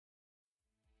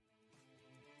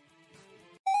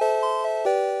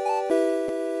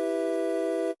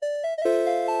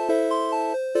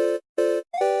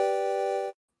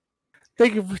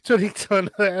Thank you for tuning to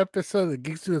another episode of the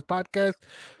Geeks to This podcast.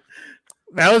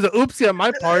 That was an oopsie on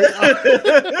my part.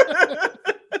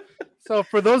 So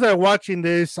for those that are watching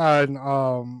this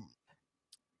on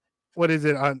what is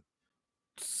it, on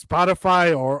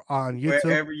Spotify or on YouTube?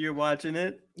 Wherever you're watching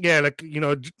it. Yeah, like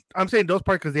I'm saying those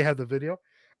parts because they have the video.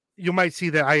 You might see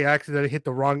that I accidentally hit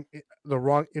the wrong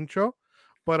intro,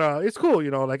 but it's cool.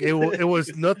 Like it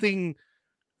was nothing.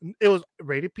 It was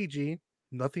rated PG,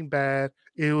 nothing bad.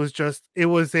 It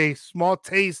was a small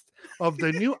taste of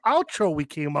the new outro we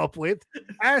came up with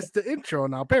as the intro.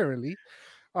 Now apparently,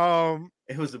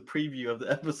 It was a preview of the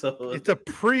episode. it's a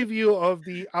preview of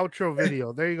the outro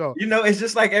video. There you go. It's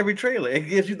just like every trailer. It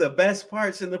gives you the best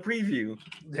parts in the preview.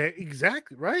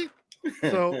 Exactly right.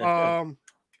 So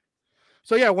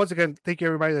yeah, once again, thank you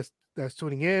everybody that's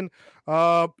tuning in.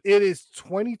 It is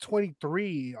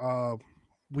 2023.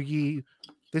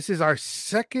 This is our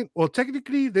second. Well,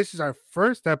 technically, this is our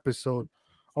first episode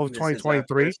of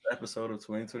 2023. First episode of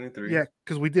 2023. Yeah,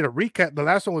 because we did a recap. The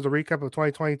last one was a recap of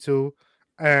 2022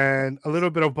 and a little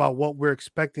bit about what we're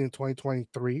expecting in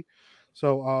 2023.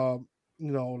 So,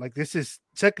 like this is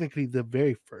technically the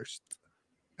very first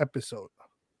episode.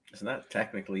 It's not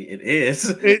technically. It is.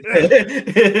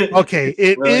 Okay,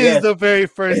 it is the very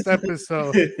first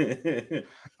episode.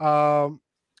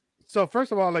 So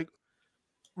first of all, like,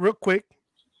 real quick,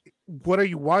 what are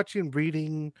you watching,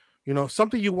 reading?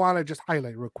 Something you want to just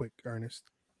highlight real quick, Ernest.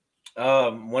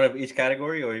 One of each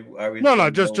category, or are we? No,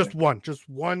 just one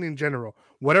in general.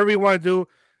 Whatever you want to do.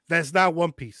 That's not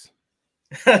One Piece.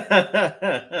 All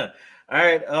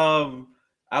right.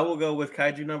 I will go with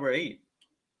Kaiju number 8.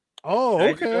 Oh,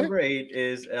 okay. Kaiju number 8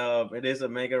 is it is a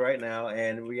manga right now,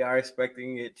 and we are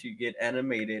expecting it to get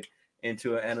animated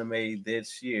into an anime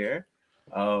this year.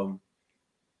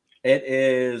 It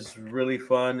is really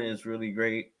fun. It's really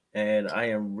great, and I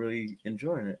am really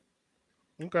enjoying it.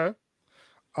 Okay.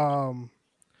 So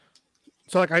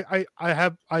like I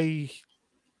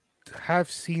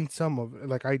have seen some of it.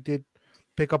 Like I did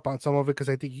pick up on some of it because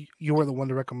I think you were the one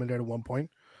to recommend it at one point.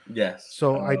 Yes.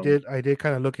 So I did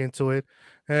kind of look into it,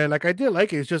 and like I did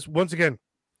like it. It's just once again,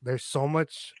 there's so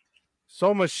much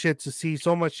shit to see,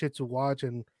 so much shit to watch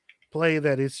and play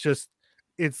that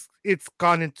it's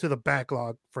gone into the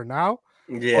backlog for now.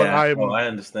 Yeah, I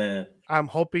understand. I'm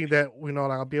hoping that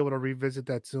I'll be able to revisit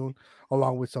that soon,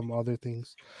 along with some other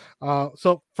things.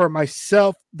 So for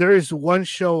myself, there is one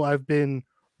show I've been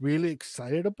really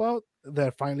excited about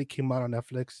that finally came out on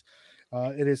Netflix.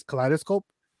 It is Kaleidoscope.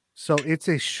 So it's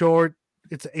an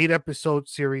 8-episode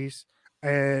series,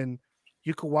 and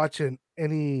you can watch in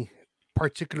any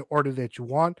particular order that you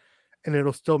want, and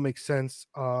it'll still make sense.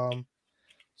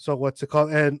 So what's it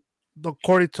called? And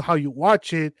according to how you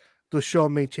watch it, the show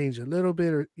may change a little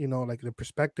bit, or like the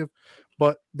perspective,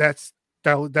 but that's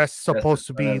supposed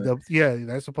to be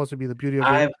that's supposed to be the beauty of it.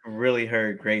 I've really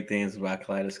heard great things about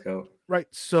Kaleidoscope. Right.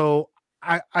 So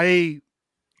I'm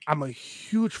a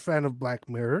huge fan of Black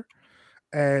Mirror,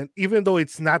 and even though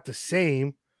it's not the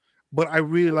same, but I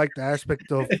really like the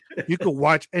aspect of you could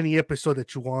watch any episode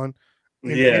that you want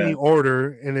in any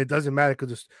order, and it doesn't matter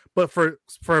but for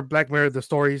Black Mirror, the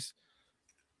stories,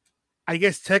 I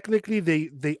guess technically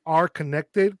they are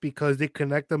connected because they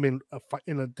connect them in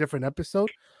a different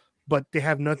episode, but they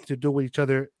have nothing to do with each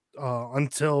other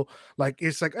until like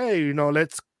it's like, hey,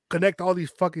 let's connect all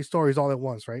these fucking stories all at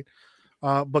once, right?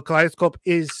 But Kaleidoscope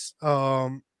is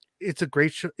it's a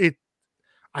great show.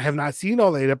 I have not seen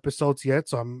all 8 episodes yet,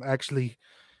 so I'm actually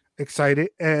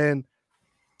excited. And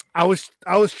I was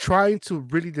trying to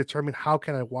really determine how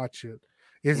can I watch it.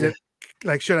 Is it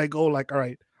like, should I go like, all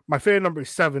right, my favorite number is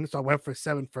 7, so I went for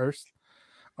 7 first.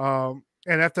 And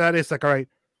after that, it's like, all right,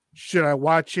 should I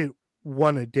watch it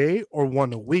one a day or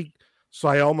one a week? So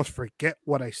I almost forget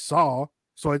what I saw.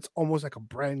 So it's almost like a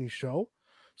brand new show.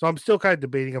 So I'm still kind of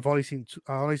debating. I've only seen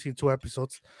 2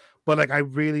 episodes, but like I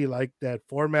really like that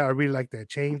format. I really like that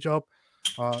change up.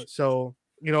 So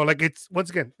like it's once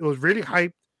again, it was really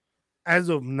hyped. As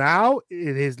of now,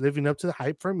 it is living up to the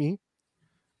hype for me.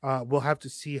 We'll have to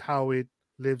see how it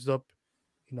lives up,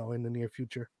 in the near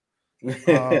future.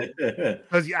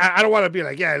 Because I don't want to be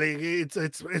like, yeah, it's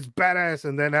badass,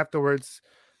 and then afterwards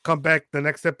come back the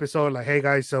next episode like, hey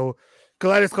guys, so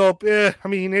Kaleidoscope, I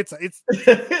mean it's it's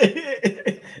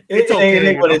okay. It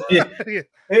ain't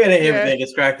everything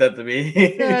it's cracked up to be.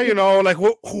 Yeah, like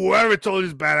whoever told you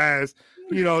is badass,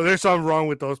 there's something wrong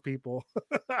with those people.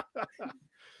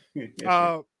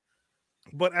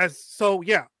 But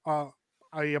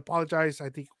I apologize. I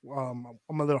think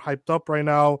I'm a little hyped up right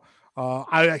now.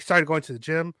 I started going to the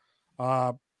gym,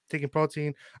 taking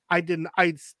protein.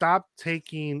 I stopped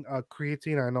taking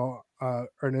creatine. I know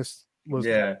Ernest was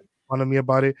Yeah. on me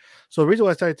about it. So the reason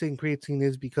why I started taking creatine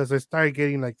is because I started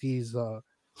getting like these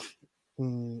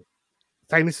mm,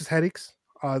 sinuses headaches.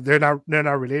 They're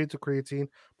not related to creatine,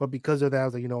 but because of that, I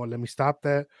was like, you know what, let me stop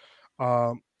that.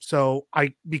 So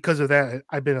because of that,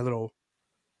 I've been a little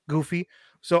goofy.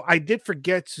 So I did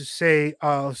forget to say,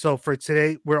 so for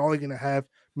today, we're only gonna have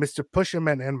Mr.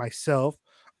 Pusherman and myself.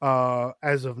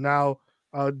 As of now,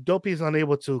 Dopey is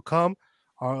unable to come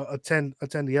attend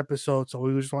the episode. So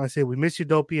we just want to say we miss you,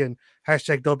 Dopey, and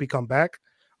hashtag Dopey come back.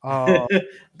 Uh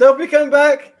Don't be come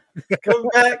back. Come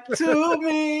back to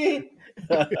me.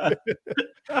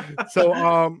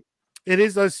 so it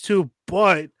is us too,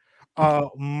 but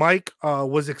Mike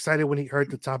was excited when he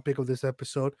heard the topic of this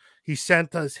episode. He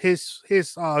sent us his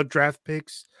draft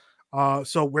picks.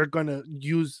 So we're gonna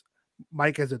use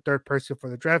Mike as a third person for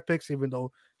the draft picks, even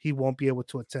though he won't be able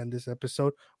to attend this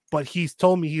episode. But he's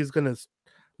told me he's gonna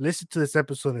listen to this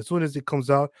episode as soon as it comes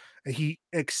out, and he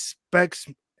expects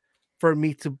for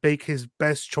me to make his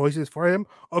best choices for him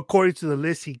according to the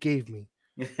list he gave me.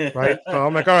 Right. So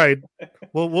I'm like, all right,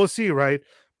 well, we'll see, right?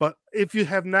 But if you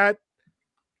have not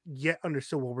yet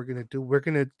understood what we're gonna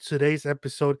do, today's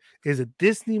episode is a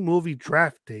Disney movie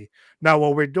draft day. Now,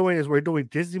 what we're doing is we're doing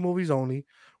Disney movies only.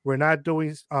 We're not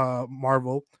doing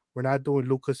Marvel, we're not doing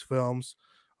Lucasfilms,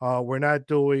 we're not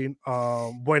doing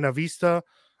Buena Vista,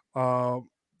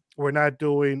 we're not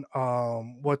doing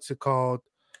what's it called?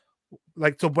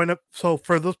 Like so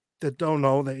for those that don't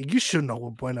know, that you should know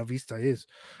what Buena Vista is.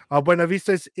 Buena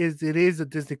Vista is a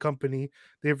Disney company.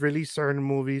 They've released certain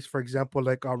movies, for example,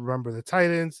 like Remember the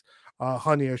Titans,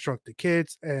 Honey I Shrunk the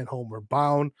Kids, and Homeward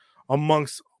Bound,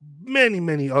 amongst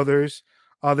many others.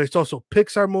 There's also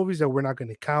Pixar movies that we're not going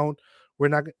to count.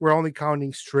 We're only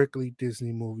counting strictly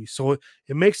Disney movies. So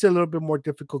it makes it a little bit more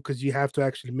difficult because you have to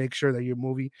actually make sure that your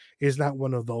movie is not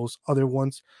one of those other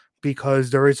ones, because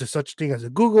there is a such thing as a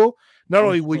Google. Not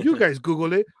only will you guys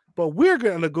Google it, but we're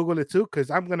going to Google it too, because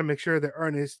I'm going to make sure that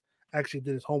Ernest actually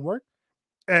did his homework.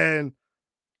 And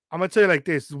I'm going to tell you like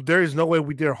this: there is no way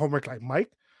we did our homework like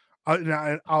Mike.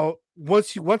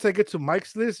 Once I get to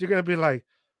Mike's list, you're going to be like,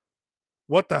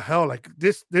 what the hell? Like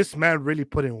this man really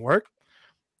put in work.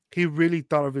 He really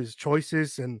thought of his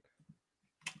choices and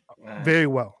very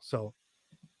well. So,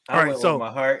 I went with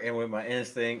my heart and with my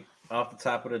instinct off the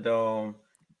top of the dome.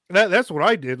 That's what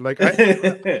I did. Like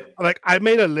I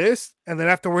made a list, and then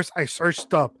afterwards I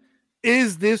searched up,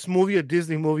 is this movie a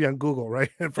Disney movie on Google, right?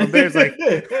 And from there it's like,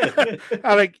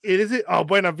 I like, is it? Oh,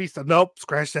 Buena Vista. Nope,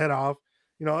 scratch that off.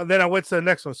 And then I went to the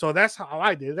next one. So that's how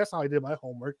I did. That's how I did my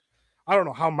homework. I don't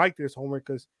know how Mike did his homework,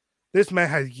 because this man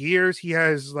has years. He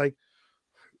has like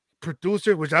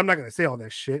producer, which I'm not gonna say all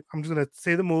that shit. I'm just gonna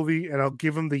say the movie, and I'll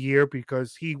give him the year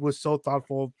because he was so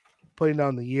thoughtful putting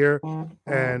down the year,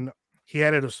 and he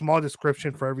added a small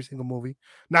description for every single movie.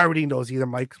 Not reading those either,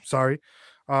 Mike. I'm sorry.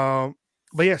 But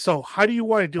yeah, so how do you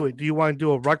want to do it? Do you want to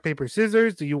do a rock, paper,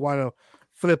 scissors? Do you want to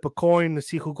flip a coin to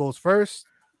see who goes first?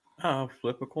 I'll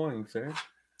flip a coin, sir.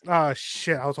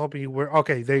 Shit. I was hoping you were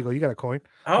okay. There you go. You got a coin.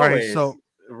 Always. All right. So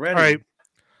ready. All right.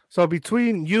 So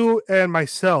between you and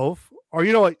myself, or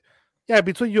you know what? Yeah,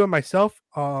 between you and myself,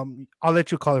 I'll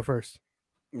let you call it first.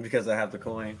 Because I have the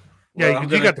coin. Yeah,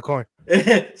 you got the coin.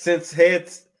 Since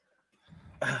heads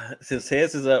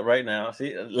is up right now.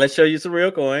 See, let's show you some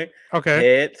real coin.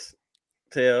 Okay. Heads,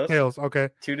 tails. Okay.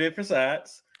 Two different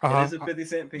sides. It is a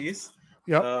 50-cent piece.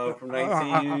 Yep. From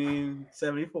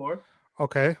 1974.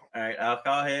 Okay. All right, I'll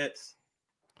call heads.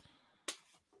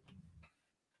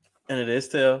 And it is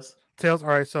tails. Tails. All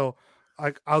right, so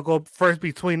I'll go first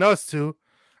between us two,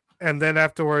 and then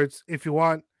afterwards, if you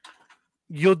want,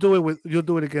 you'll do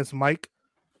it against Mike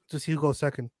to see who goes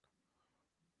second.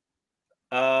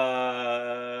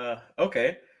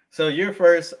 Okay. So you're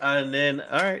first, and then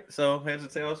all right. So heads or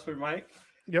tails for Mike.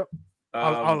 Yep.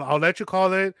 I'll let you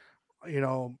call it.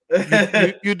 You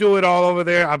do it all over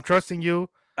there. I'm trusting you.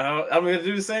 I'm gonna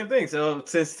do the same thing. So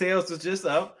since tails is just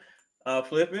up,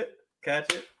 flip it,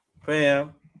 catch it,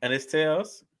 bam, and it's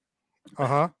tails.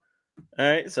 All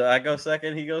right. So I go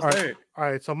second. He goes third. All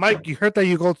right. So Mike, you heard that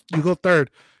you go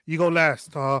third. You go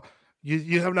last.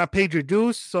 You have not paid your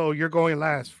dues, so you're going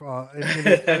last in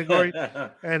this category.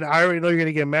 And I already know you're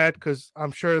gonna get mad because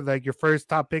I'm sure like your first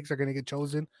top picks are gonna get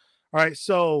chosen. All right,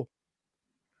 so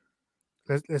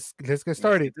let's get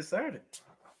started. Let's get started.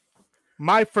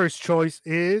 My first choice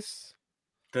is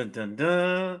dun dun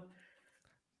dun.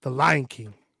 The Lion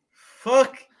King.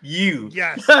 Fuck you.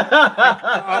 Yes.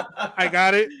 I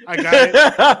got it.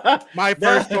 My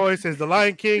first choice is The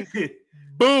Lion King.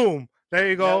 Boom. There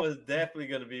you go. That was definitely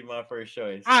going to be my first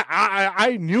choice.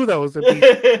 I knew that was going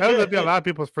to be a lot of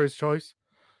people's first choice.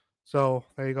 So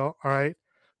there you go. All right.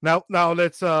 Now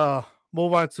let's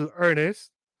move on to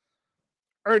Ernest.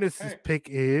 All Ernest's right. pick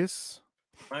is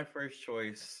My first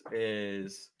choice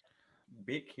is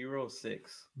Big Hero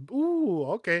 6. ooh,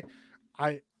 okay.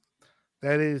 I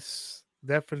that is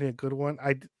definitely a good one.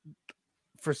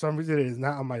 For some reason it is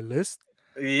not on my list.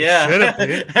 It should have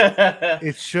been. Yeah.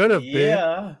 It should have been.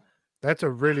 Yeah. That's a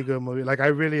really good movie. Like I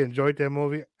really enjoyed that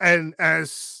movie. And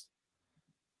as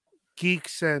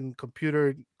geeks and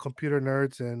computer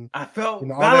nerds and I felt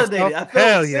all that stuff, validated. I felt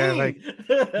hell yeah. Like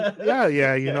seen.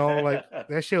 yeah, like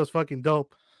that shit was fucking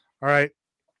dope. All right.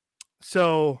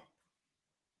 So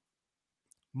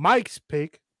Mike's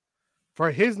pick for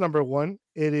his number one,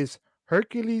 it is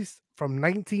Hercules from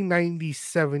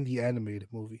 1997, the animated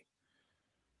movie.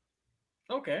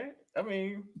 Okay. I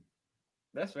mean,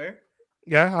 that's fair.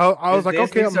 Yeah, I was It's like,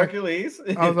 okay, Disney's Hercules.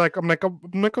 I'm like,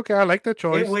 okay, I like that It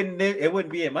choice.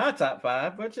 wouldn't be in my top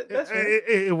five, but It, that's fair.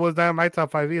 it, it was not in my top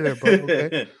five either, but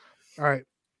okay. All right.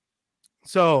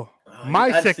 So Oh, my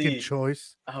I second see.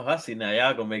 choice. Oh, I see now.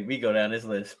 Y'all gonna make me go down this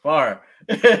list far.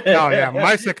 Oh yeah,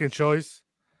 my second choice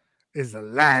is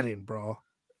Aladdin, bro.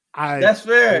 I That's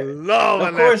fair. love Of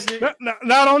Aladdin. course, you.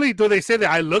 Not only do they say that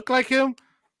I look like him,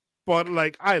 but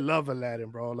like I love Aladdin,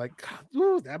 bro. Like,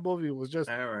 dude, that movie was just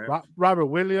All right. Robert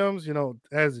Williams,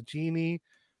 as a genie.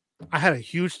 I had a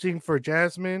huge thing for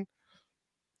Jasmine.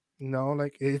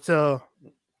 Like Yeah.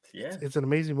 it's an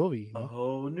amazing movie. A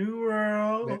whole new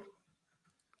Yeah. world.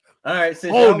 All right,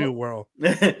 Whole new world.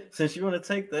 since you want to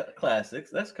take the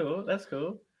classics, that's cool. That's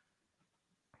cool.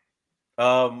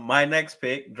 My next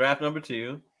pick, draft number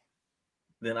 2.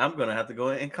 Then I'm gonna have to go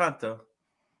in Encanto.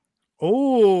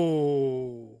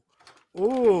 Oh,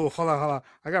 hold on.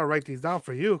 I gotta write these down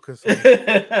for you because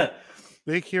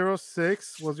Big Hero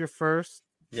 6 was your first,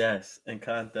 Yes,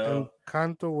 Encanto. and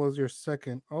Kanto was your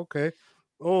second. Okay.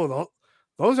 Oh,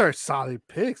 those are solid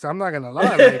picks. I'm not gonna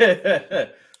lie.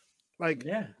 Like,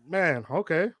 Yeah. man.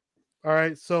 Okay. All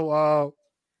right. So,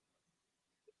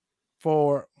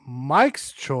 for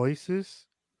Mike's choices,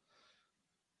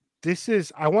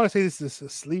 I want to say this is a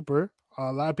sleeper.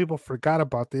 A lot of people forgot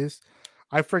about this.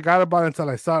 I forgot about it until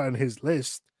I saw it on his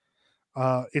list.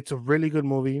 It's a really good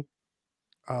movie.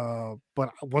 But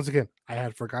once again, I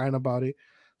had forgotten about it.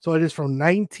 So it is from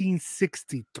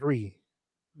 1963.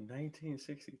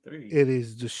 1963. It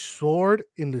is The Sword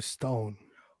in the Stone.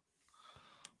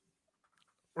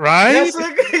 Right? That's a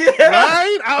yeah.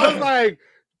 Right? I was like,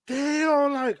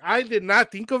 damn, like I did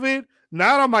not think of it.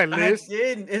 Not on my I list.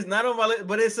 didn't. It's not on my list,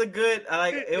 but it's a good.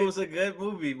 It was a good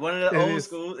movie. One of the It old is.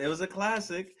 schools. It was a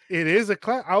classic. It is a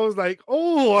class. I was like,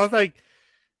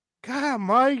 God,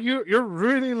 Mike, you're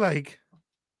really like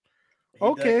He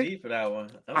dug okay. deep for that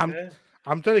one. I'm Okay.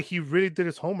 I'm telling you, he really did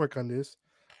his homework on this.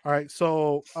 All right,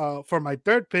 so for my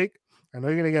third pick, I know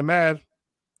you're gonna get mad.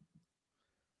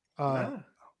 Nah.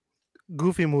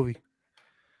 Goofy movie.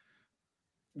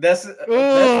 That's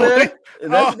Oh, fair.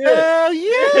 That's good. hell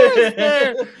yes,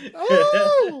 man.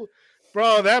 Oh, bro,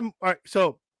 all right,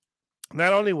 so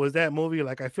not only was that movie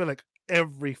like I feel like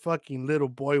every fucking little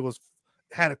boy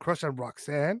had a crush on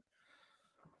Roxanne,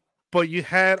 but you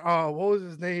had what was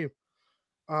his name?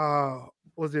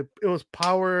 Was it was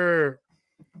Powerline.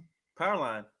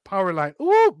 Powerline.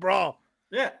 Ooh, bro.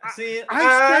 Yeah. See,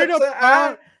 I straight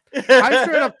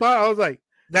up thought I was like,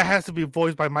 that has to be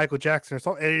voiced by Michael Jackson or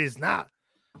something. And it is not.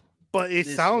 But it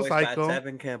This sounds voiced like by him.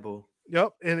 Tevin Campbell.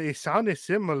 Yep. And it sounded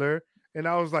similar. And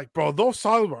I was like, bro, those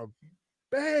songs were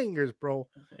bangers, bro.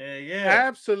 Yeah.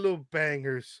 Absolute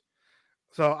bangers.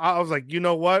 So I was like, you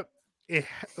know what? It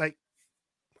like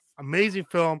amazing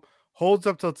film, holds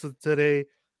up till today.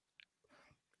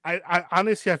 I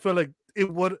honestly I feel like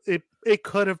it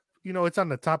could have, it's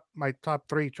on my top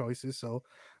 3 choices. So,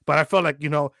 but I felt like,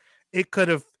 it could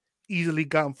have easily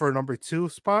gotten for a number 2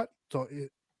 spot. So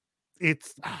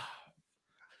it's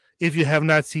if you have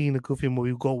not seen the Goofy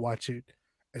movie, go watch it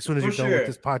as soon as you're done with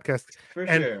this podcast. For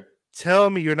and sure.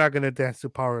 Tell me you're not gonna dance to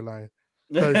Powerline.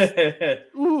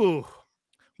 Ooh,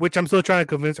 which I'm still trying to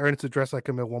convince Ernest to dress like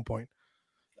him at one point.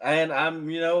 And I'm,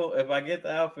 if I get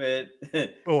the outfit, I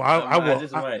will. I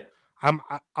just might.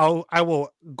 I will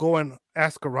go and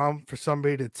ask around for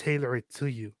somebody to tailor it to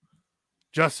you,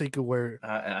 just so you can wear it.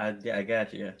 I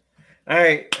got you. All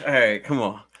right. Come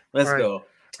on, let's go.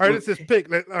 All right, this is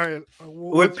pick. All right,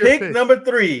 with pick number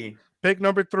 3. Pick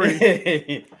number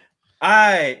 3.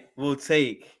 I will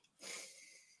take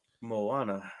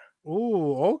Moana.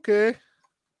 Ooh, okay.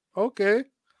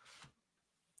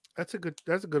 That's a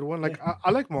good one. Like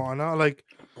I like Moana. Like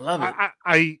love it.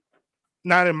 I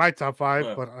not in my top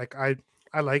 5, but like I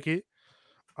like it.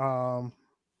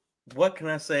 What can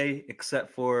I say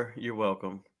except for you're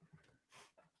welcome?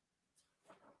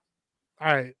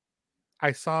 All right.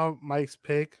 I saw Mike's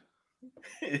pick.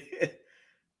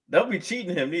 Don't be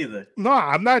cheating him neither. No,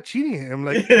 I'm not cheating him.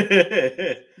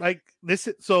 Like this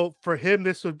is, so for him,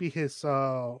 this would be his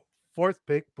fourth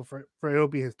pick, but for it'll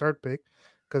be his third pick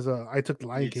because I took the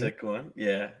Lion You King. took one,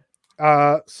 yeah.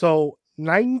 So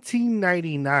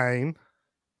 1999,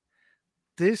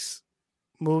 this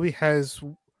movie has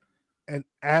an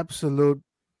absolute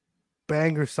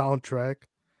banger soundtrack.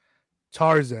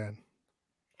 Tarzan.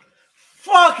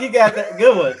 Fuck, you got that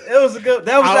good one. It was a good.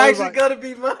 That was I was actually like- gonna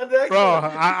be my next Bro,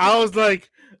 one. I was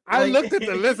like, I Like- looked at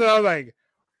the list and I was like,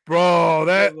 bro,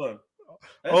 that Good one.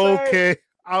 That's all right. okay.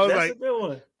 I was That's like, a good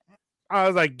one. I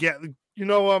was like, yeah, you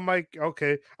know what, Mike?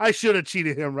 Okay, I should have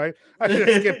cheated him, right? I should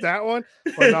have skipped that one,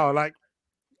 but no, like,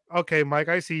 okay, Mike,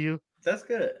 I see you. That's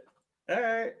good. All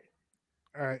right.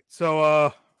 All right,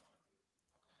 so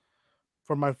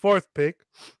for my fourth pick,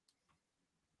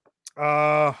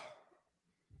 I'm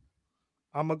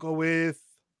gonna go with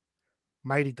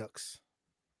Mighty Ducks.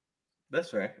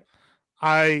 That's right.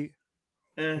 I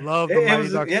love the Mighty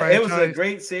Ducks franchise. It was a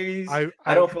great series. I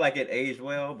don't feel like it aged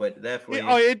well, but definitely.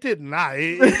 It did not.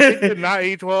 It did not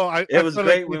age well. It was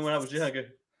great when I was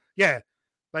younger. Yeah,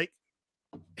 like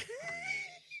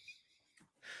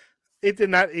it did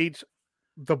not age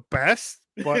the best,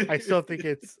 but I still think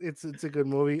it's a good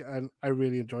movie, and I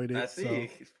really enjoyed it. I see. So.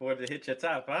 It's for to hit your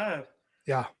top 5.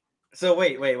 Yeah. So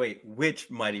wait. Which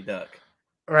Mighty Duck?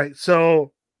 All right.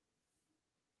 So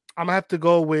I'm gonna have to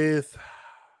go with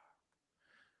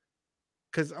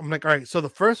because I'm like, all right. So the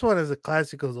first one is a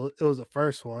classic. It was the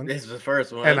first one. This is the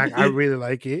first one, and I really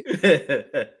like it.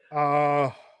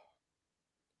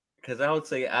 Because I would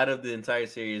say out of the entire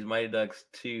series, Mighty Ducks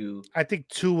 2. I think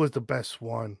 2 was the best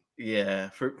one. Yeah,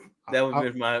 that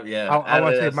would be my I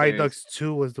want to say Mighty Ducks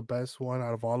 2 was the best one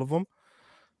out of all of them.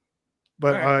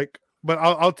 But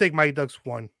I'll take Mighty Ducks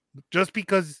 1 just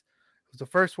because it was the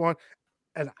first one,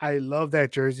 and I love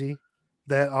that jersey.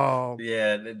 That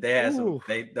they had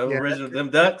original them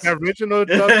ducks. The original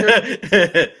duck.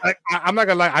 I'm not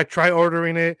gonna lie, I tried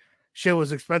ordering it. Shit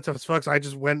was expensive as fuck. So I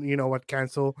just went,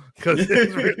 cancel because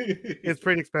it's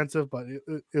pretty expensive, but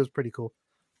it was pretty cool.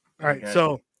 All right,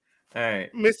 so all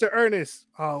right, Mr. Ernest,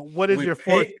 what is your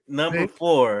fourth number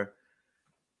 4?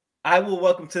 I will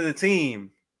welcome to the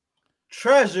team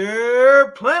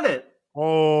Treasure Planet.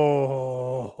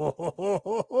 Oh,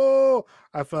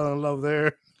 I fell in love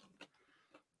there.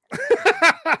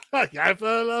 I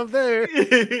fell in love there.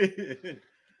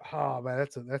 Oh man,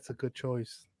 that's a good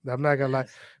choice. I'm not gonna lie.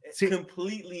 It's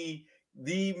completely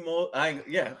the most.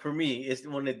 For me, it's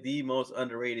one of the most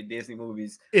underrated Disney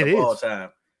movies of all time.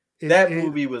 That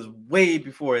movie was way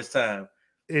before its time.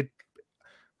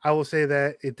 I will say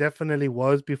that it definitely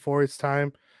was before its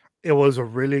time. It was a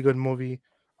really good movie.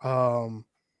 When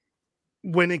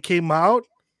it came out,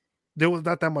 there was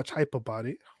not that much hype about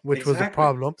it, which was a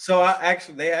problem. So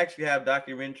they actually have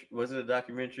documentary. Was it a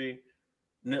documentary?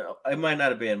 No, it might not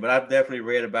have been, but I've definitely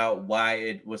read about why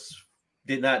it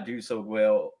did not do so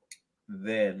well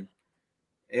then.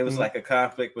 It was like a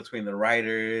conflict between the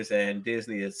writers and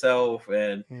Disney itself,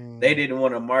 and they didn't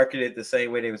want to market it the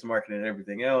same way they was marketing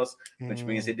everything else, which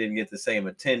means it didn't get the same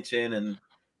attention, and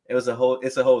it's a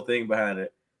whole thing behind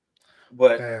it.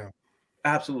 But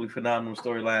absolutely phenomenal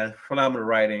storyline, phenomenal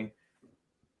writing.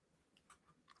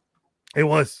 It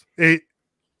was.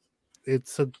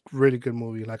 It's a really good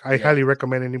movie. Like I highly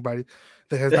recommend anybody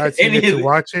that has not seen it to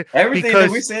watch it. Everything that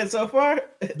we said so far,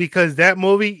 because that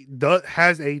movie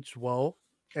has aged well,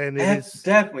 and it's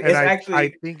definitely. And I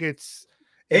think it's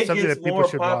something that people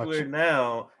should watch. More popular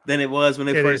now than it was when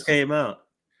it first came out.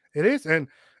 It is, and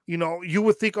you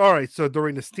would think, all right, so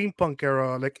during the steampunk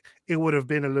era, like it would have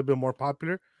been a little bit more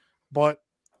popular, but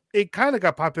it kind of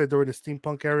got popular during the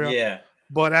steampunk era. Yeah.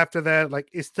 But after that, like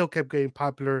it still kept getting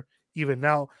popular even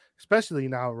now, especially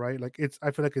now, right? Like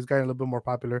I feel like it's getting a little bit more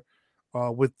popular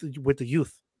with the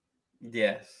youth.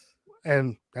 Yes.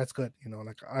 And that's good.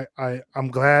 Like I'm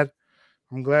glad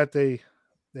that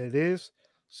it is.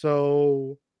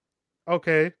 So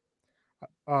okay.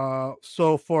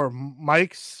 So for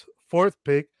Mike's fourth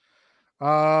pick,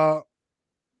 I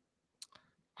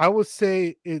would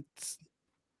say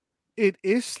it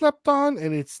is slept on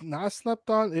and it's not slept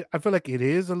on. I feel like it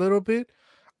is a little bit.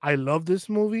 I love this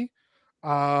movie.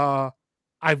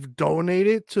 I've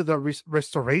donated to the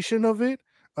restoration of it.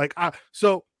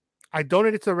 So I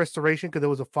donated to the restoration because there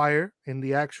was a fire in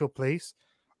the actual place.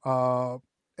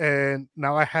 And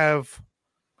now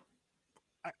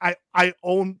I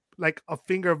own like a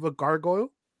finger of a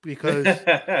gargoyle because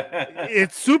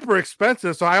it's super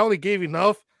expensive. So I only gave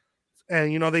enough.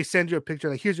 and they send you a picture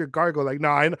like, here's your gargle. Like, no,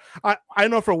 I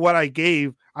know for what I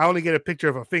gave, I only get a picture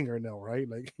of a fingernail, right?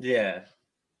 Like, yeah.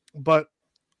 But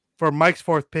for Mike's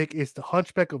fourth pick is The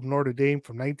Hunchback of Notre Dame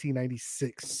from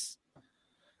 1996,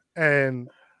 and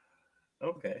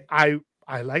Okay. I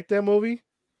like that movie.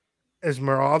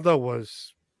 Esmeralda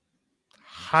was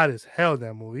hot as hell,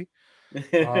 that movie.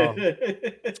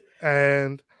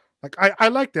 And like I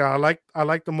liked it. I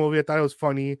liked the movie. I thought it was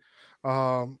funny.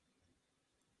 Um,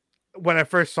 when I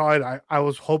first saw it, I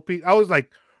was hoping, I was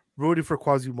like rooting for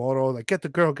Quasimodo, like get the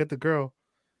girl, get the girl.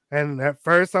 And at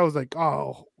first I was like,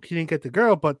 oh, he didn't get the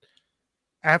girl, but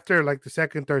after like the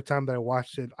second, third time that I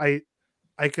watched it, I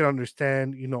could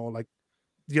understand, like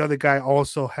the other guy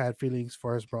also had feelings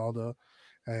for Esmeralda,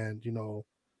 and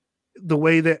the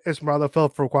way that Esmeralda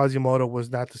felt for Quasimodo was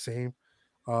not the same.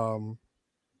 Um,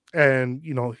 and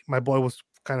my boy was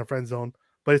kind of friend zone,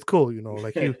 but it's cool,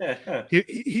 like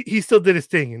he still did his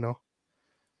thing. All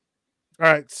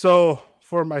right, so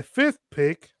for my fifth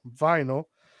pick, Vinyl,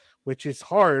 which is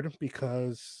hard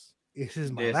because this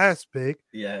is my last pick,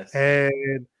 Yes.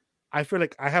 and I feel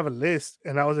like I have a list,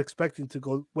 and I was expecting to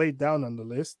go way down on the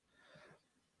list.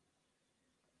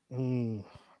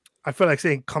 I feel like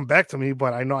saying "come back to me,"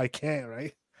 but I know I can't,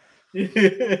 right?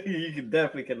 You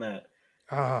definitely cannot.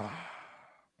 All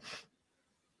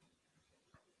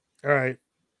right,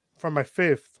 for my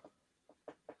fifth.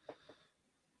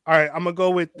 All right, I'm gonna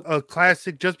go with a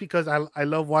classic just because I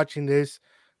love watching this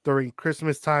during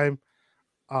Christmas time.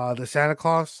 The Santa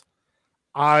Claus.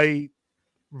 I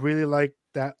really like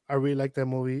that. I really like that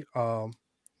movie.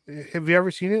 Have you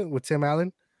ever seen it with Tim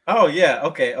Allen? Oh yeah,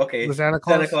 okay. The Santa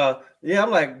Santa Claus. Claus. Yeah,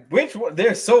 I'm like, which one?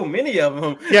 There's so many of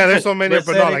them. Yeah, there's so many,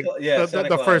 but not like Santa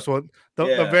the Claus. first one, the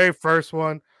Yeah. very first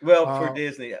one. Well, for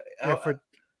Disney, for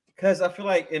because I feel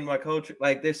like in my culture,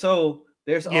 like there's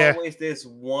always this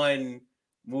one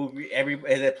movie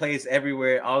that plays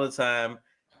everywhere all the time.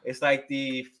 It's like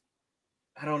I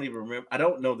don't even remember. I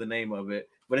don't know the name of it,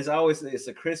 but it's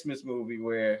a Christmas movie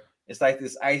where it's like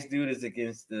this ice dude is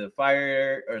against the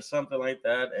fire or something like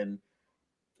that, and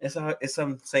it's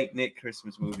some Saint Nick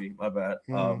Christmas movie. My bad.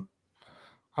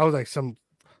 I was like some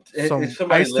If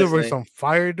somebody ice dude with listening, some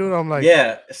fire dude. I'm like,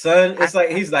 yeah, son. It's like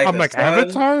he's like I'm like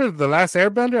Avatar, the Last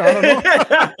Airbender. I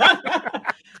don't know.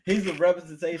 He's a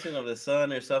representation of the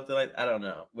sun or something like. I don't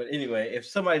know, but anyway, if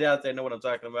somebody out there know what I'm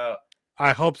talking about,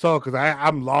 I hope so, because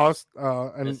I'm lost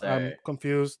and I'm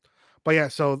confused. But yeah,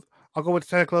 so I'll go with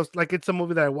Santa Claus. Like, it's a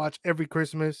movie that I watch every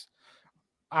Christmas.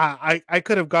 I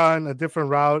could have gone a different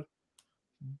route,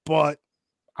 but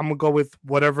I'm gonna go with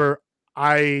whatever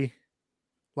I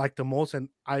like the most, and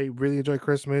I really enjoy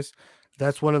Christmas.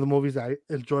 That's one of the movies I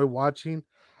enjoy watching.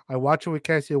 I watch it with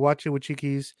Cassie. I watch it with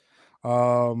Chiquis.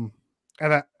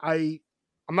 And I'm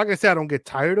not gonna say I don't get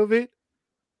tired of it,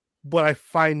 but I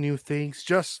find new things.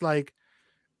 Just like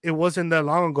it wasn't that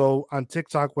long ago on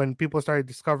TikTok when people started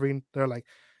discovering, they're like,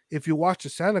 if you watch the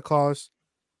Santa Claus,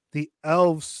 the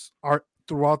elves are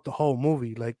throughout the whole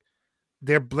movie. Like,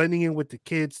 they're blending in with the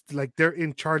kids, like they're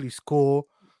in Charlie's school.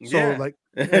 So like,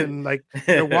 and like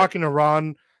they're walking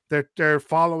around, they're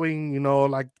following,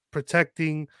 like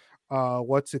protecting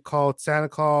what's it called, Santa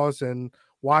Claus, and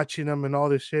watching them and all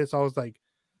this shit. So I was like,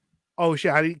 oh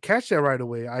shit, I didn't catch that right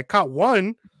away. I caught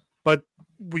one, but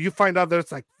you find out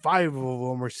there's like 5 of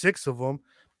them or 6 of them,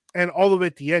 and all the way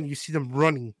at the end you see them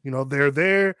running. They're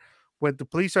there when the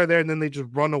police are there, and then they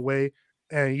just run away,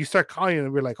 and you start calling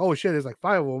and we're like, oh shit, there's like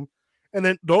 5 of them, and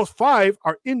then those 5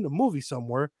 are in the movie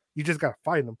somewhere. You just gotta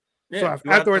find them. Yeah,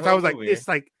 so afterwards I was like,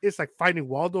 it's like finding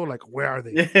Waldo. Like, where are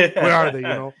they? Where are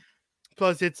they?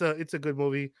 Plus it's a good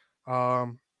movie.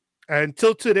 And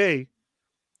until today,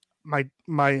 my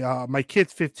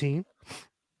kid's 15,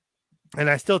 and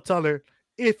I still tell her,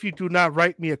 if you do not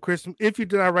write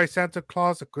Santa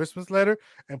Claus a Christmas letter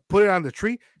and put it on the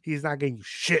tree, he's not getting you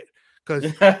shit, because he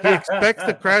expects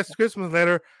the Christmas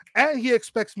letter, and he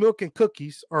expects milk and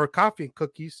cookies, or coffee and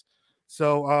cookies.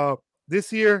 So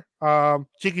this year,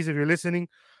 Chiquis, if you're listening,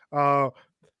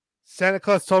 Santa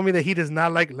Claus told me that he does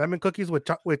not like lemon cookies with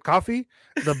coffee.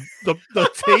 The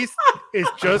taste is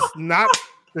just not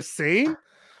the same.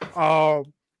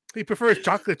 He prefers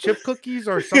chocolate chip cookies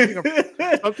or something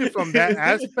from that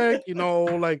aspect,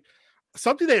 like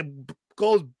something that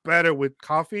goes better with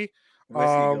coffee.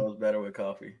 Whiskey goes better with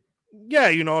coffee. Yeah,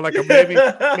 like maybe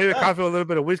a coffee with a little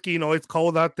bit of whiskey. It's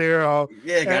cold out there.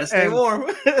 Yeah, gotta stay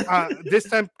warm. This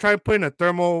time, try putting a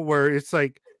thermal where it's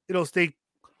like it'll stay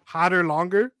hotter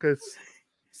longer, because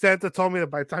Santa told me that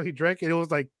by the time he drank it, it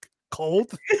was like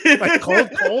cold, like cold,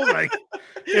 like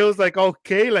it was like,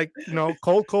 okay, like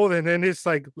cold, and then it's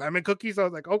like lemon cookies. I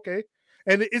was like, okay,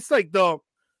 and it's like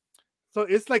So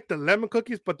it's like the lemon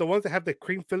cookies, but the ones that have the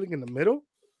cream filling in the middle.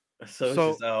 So it's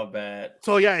So just all bad.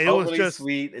 so yeah, it was Overly just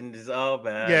sweet and it's all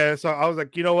bad. yeah. So I was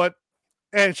like, you know what?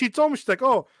 And she told me she's like,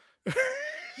 oh,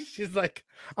 she's like,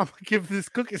 I'm gonna give this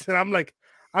cookies, and I'm like,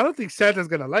 I don't think Santa's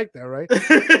gonna like that, right?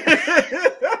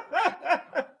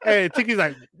 And Tiki's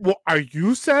like, well, are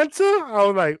you Santa? I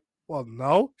was like, well,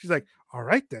 no. She's like, all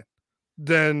right then.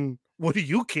 Then what do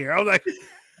you care? I was like,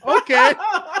 okay,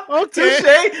 okay.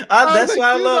 Touche. I was That's like,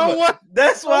 why I you love know her. what?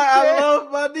 That's why I Okay.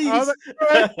 love my I was niece. like, all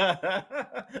right.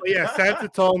 But yeah, Santa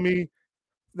told me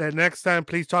that next time,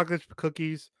 please chocolate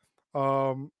cookies.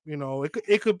 You know,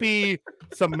 it could be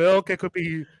some milk, it could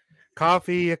be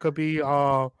coffee, it could be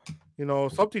you know,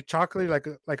 something chocolate like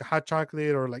a hot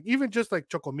chocolate or like even just like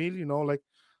chocomil, you know, like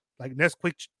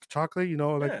Nesquik chocolate, you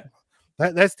know, like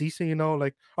Yeah. that's decent, you know,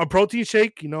 like a protein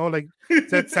shake, you know, like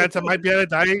said Santa might be on a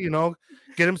diet, you know,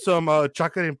 get him some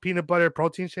chocolate and peanut butter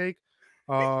protein shake,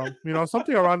 you know,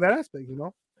 something around that aspect, you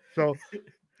know. So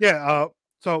yeah,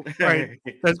 so all right,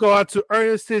 let's go on to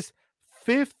Ernest's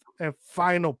fifth and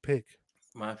final pick.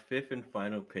 My fifth and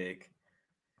final pick.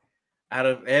 Out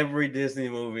of every Disney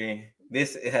movie,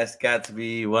 this has got to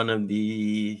be one of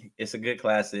the. It's a good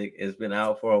classic. It's been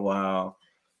out for a while,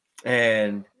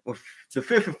 and with the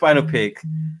fifth and final pick,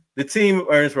 the team of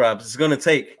Ernest Robs is going to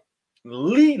take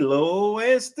Lilo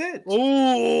and Stitch.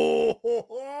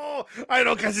 Oh, I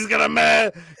know Cassie's gonna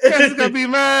mad. Cassie's gonna be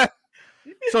mad.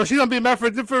 So she's gonna be mad for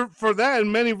that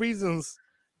and many reasons.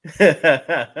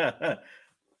 All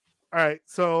right,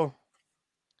 so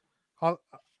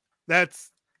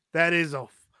that's that is a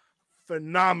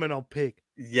phenomenal pick.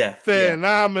 Yeah,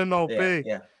 Phenomenal pick.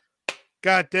 yeah.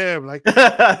 God damn, like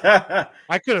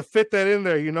I could have fit that in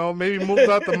there, you know. Maybe moved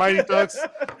out the Mighty Ducks,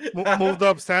 moved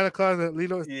up Santa Claus and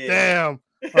Lilo. Yeah. Damn,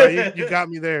 all right, you got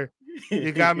me there.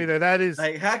 You got me there. That is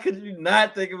like, how could you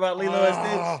not think about Lilo and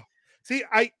Stitch? See,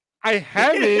 I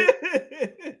have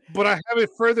it, but I have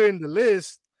it further in the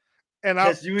list, and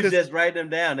you was just writing them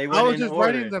down. They I was just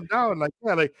writing them down, like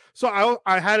yeah, like so.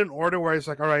 I had an order where it's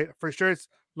like, all right, for sure, it's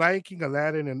Lion King,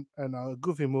 Aladdin, and a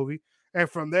Goofy movie, and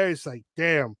from there, it's like,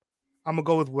 damn, I'm gonna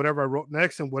go with whatever I wrote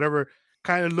next and whatever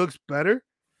kind of looks better.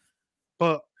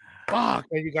 But fuck,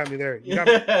 man, you got me there. You got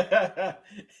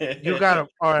me. You got him.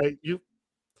 All right, you.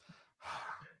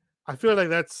 I feel like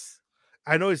that's.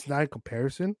 I know it's not in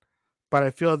comparison, but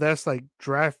I feel that's like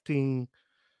drafting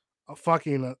a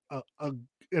fucking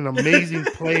an amazing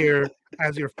player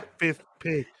as your fifth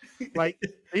pick. Like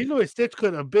Stitch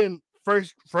could have been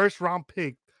first round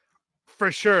pick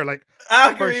for sure. Like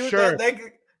I agree with that. They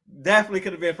definitely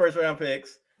could have been first round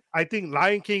picks. I think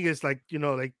Lion King is like, you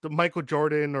know, like the Michael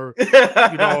Jordan or you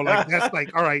know, like that's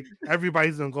like, all right,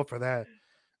 everybody's gonna go for that.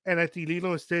 And I think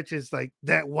Lilo and Stitch is like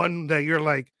that one that you're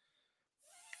like,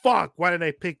 fuck, why did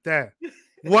I pick that?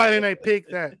 Why didn't I pick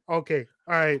that? Okay,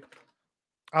 all right.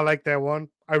 I like that one.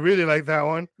 I really like that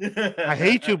one. I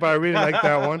hate you, but I really like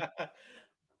that one.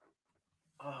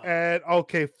 And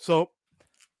okay, so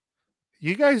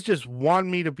you guys just want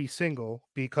me to be single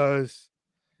because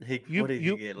what did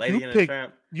you get? Lady and the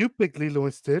Tramp? You picked Lilo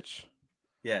and Stitch.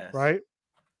 Yes. Right?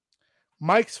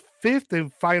 Mike's fifth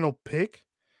and final pick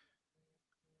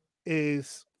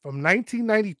is from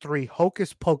 1993,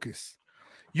 Hocus Pocus.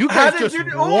 You guys just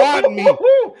want me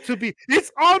to be.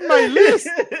 It's on my list.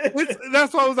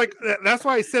 That's why I was like. That's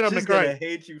why I said I'm like, I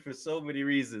hate you for so many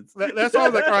reasons. That's why I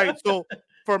was like, all right. So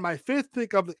for my fifth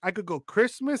pick, I could go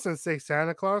Christmas and say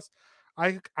Santa Claus.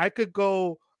 I could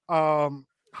go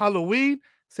Halloween,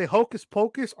 say Hocus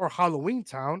Pocus or Halloween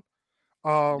Town.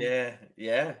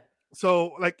 Yeah.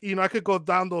 So like I could go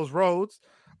down those roads.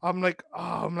 I'm like,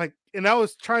 and I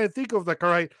was trying to think of like, all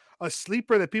right, a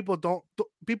sleeper that people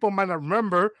might not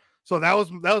remember. So that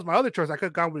was my other choice. I could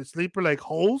have gone with a sleeper like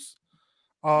Holes.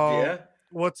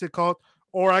 What's it called?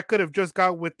 Or I could have just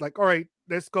gone with like, all right,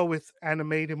 let's go with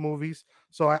animated movies.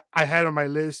 So I had on my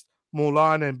list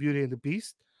Mulan and Beauty and the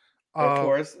Beast. Of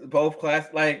course, both class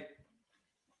like.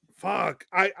 Fuck,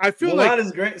 I feel Mulan like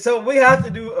is great. So we have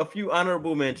to do a few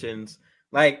honorable mentions.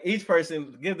 Like each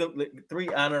person, give them 3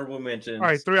 honorable mentions. All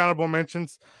right, 3 honorable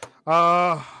mentions.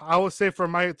 I would say for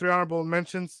my 3 honorable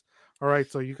mentions. All right,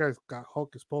 so you guys got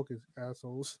Hocus Pocus,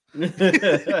 assholes. So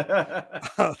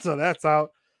that's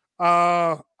out.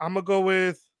 I'm gonna go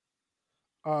with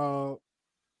Mulan.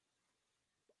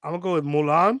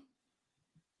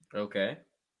 Okay.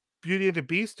 Beauty and the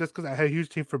Beast, just because I had a huge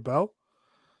team for Belle,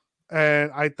 and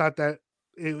I thought that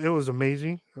it was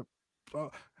amazing.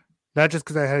 Not just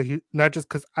because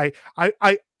I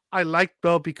liked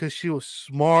Belle because she was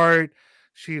smart.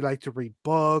 She liked to read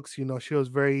books. You know, she was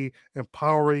very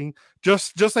empowering.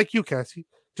 Just like you, Cassie.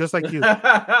 just like you.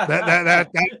 That's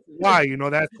why,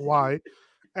 that's why.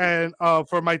 And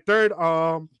for my third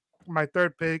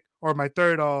pick, or my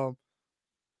third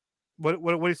what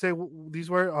do you say these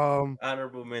were?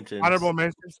 Honorable mentions. Honorable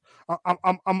mentions.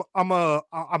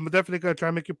 I'm definitely gonna try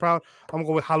and make you proud. I'm gonna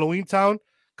go with Halloween Town,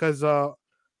 because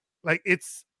like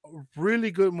it's a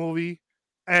really good movie,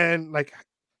 and like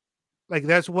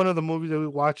that's one of the movies that we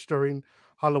watched during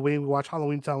Halloween. We watch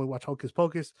Halloween Town, we watch Hocus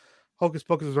Pocus. Hocus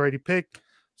Pocus was already picked,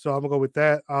 so I'm gonna go with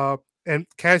that. And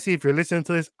Cassie, if you're listening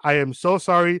to this, I am so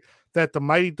sorry that the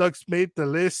Mighty Ducks made the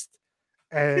list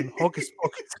and Hocus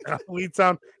Pocus and Halloween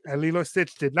Town and Lilo and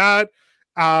Stitch did not.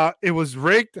 It was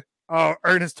rigged.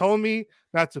 Ernest told me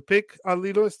not to pick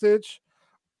Lilo and Stitch.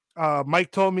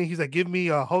 Mike told me, he's like, give me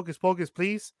Hocus Pocus,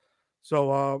 please.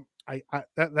 So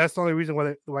that's the only reason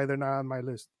why they're not on my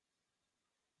list.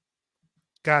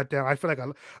 God damn, I feel like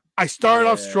I started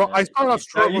off strong. I started off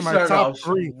strong with my top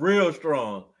three, real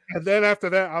strong. And then after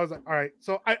that, I was like, all right.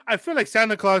 So I feel like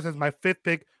Santa Claus as my fifth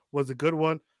pick was a good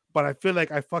one, but I feel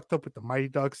like I fucked up with the Mighty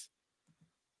Ducks.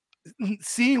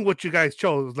 Seeing what you guys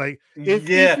chose, like if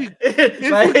you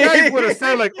guys would have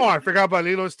said like, oh, I forgot about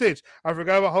Lilo and Stitch, I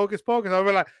forgot about Hocus Pocus, I would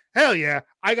be like, hell yeah,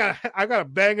 I got a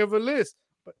bang of a list.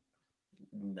 But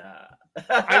nah,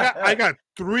 I got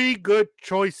three good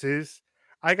choices.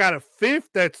 I got a fifth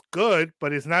that's good,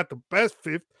 but it's not the best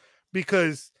fifth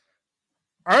because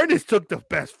Ernest took the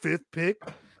best fifth pick.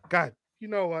 God, you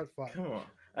know what? Fine. Come on. All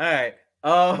right.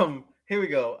 Here we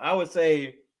go. I would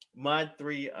say my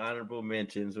three honorable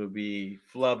mentions would be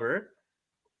Flubber.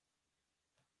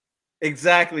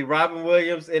 Exactly. Robin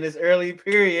Williams in his early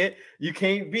period. You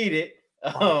can't beat it.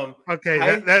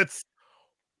 Okay, that's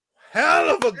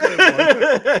hell of a good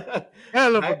one.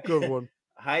 Hell of a good one.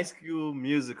 High School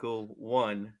Musical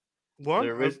 1. The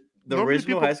original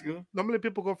people, High School. Normally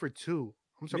people go for 2.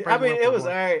 I'm surprised. I mean, it was all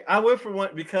right. I went for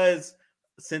 1 because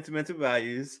sentimental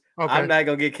values. Okay. I'm not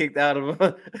gonna get kicked out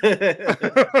of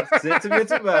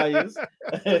sentimental values.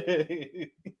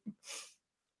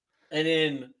 And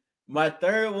then my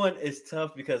third one is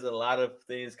tough because a lot of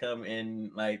things come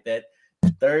in like that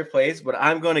third place, but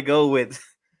I'm gonna go with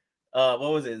what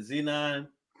was it, Xenon?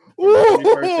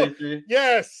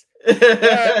 Yes. And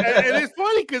it's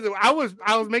funny because I was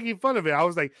making fun of it. I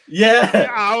was like,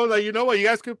 I was like, you know what, you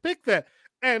guys could pick that.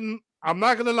 And I'm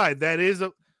not gonna lie, that is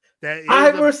a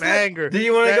banger. Do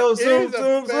you want to go zoom?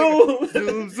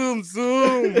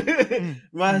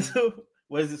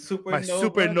 Was it Supernova? My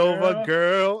Supernova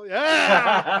girl.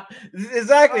 Yeah.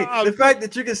 Exactly. The fact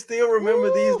that you can still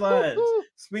remember these lines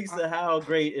speaks to how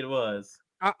great it was.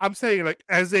 I'm saying, like,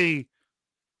 as a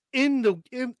in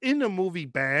the movie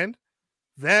band,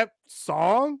 that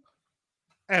song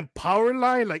and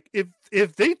Powerline, like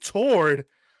if they toured,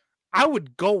 I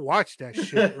would go watch that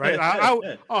shit, right? I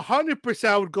 100%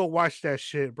 I would go watch that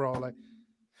shit, bro. Like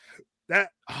that.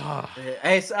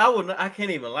 Hey, so I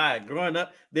can't even lie. Growing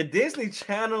up, the Disney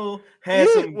Channel had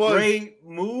some great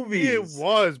movies. It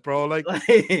was, bro. Like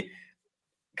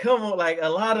come on, like a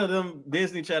lot of them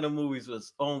Disney Channel movies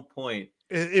was on point.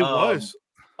 It was.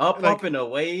 Up and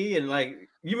Away, and like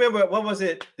you remember what was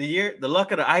it? The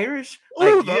Luck of the Irish?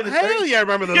 Like, hell yeah, I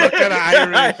remember the Luck of the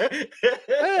Irish.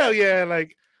 Hell yeah,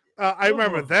 like I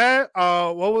remember that.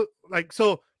 What was like?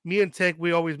 So me and Tech,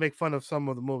 we always make fun of some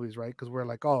of the movies, right? Because we're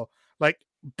like, oh, like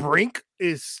Brink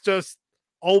is just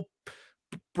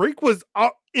Brink was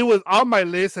it was on my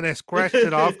list, and I scratched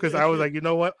it off because I was like, you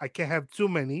know what, I can't have too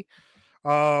many.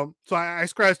 So I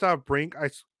scratched off Brink.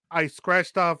 I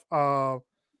scratched off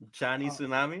Johnny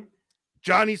Tsunami.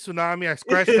 I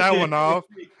scratched that one off.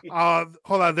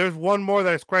 Hold on, there's one more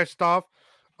that I scratched off.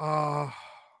 Hold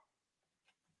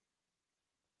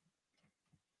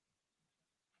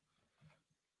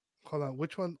on,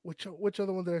 which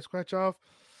other one did I scratch off?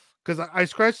 Because I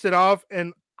scratched it off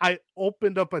and I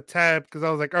opened up a tab because I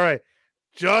was like, all right,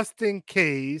 just in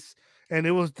case. And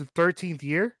it was the 13th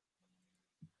year.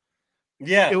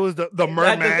 Yeah, it was the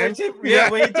merman. Yeah,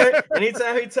 when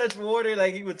anytime he touched water,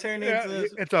 like he would turn into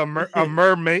it's a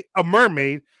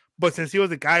mermaid. But since he was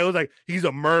a guy, it was like he's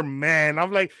a merman.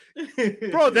 I'm like,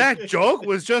 bro, that joke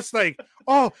was just like,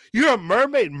 oh, you're a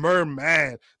merman.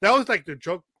 That was like the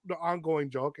joke, the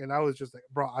ongoing joke, and I was just like,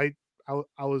 bro, I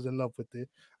was in love with it.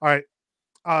 All right,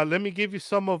 let me give you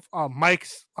some of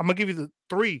Mike's. I'm gonna give you the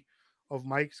 3 of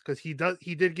Mike's because he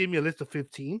did give me a list of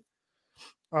 15.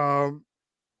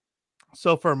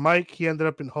 So for Mike, he ended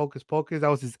up in Hocus Pocus. That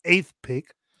was his 8th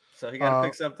pick. So he got to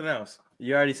pick something else.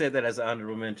 You already said that as an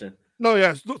honorable mention. No,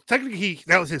 yeah. Technically,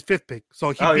 that was his 5th pick. So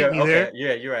he beat me there.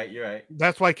 Yeah, you're right.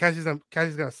 That's why Cassie's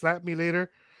gonna slap me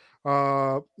later.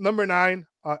 Number 9,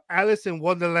 Alice in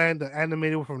Wonderland, the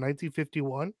animated from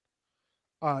 1951.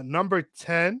 Number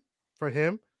 10 for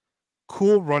him,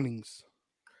 Cool Runnings.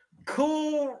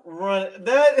 Cool run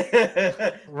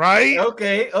that. Right?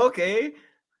 Okay, okay.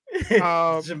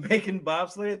 Uh, Jamaican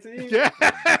bobsled team. Come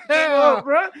yeah. on,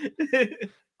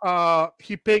 bro.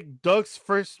 He picked Doug's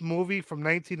first movie from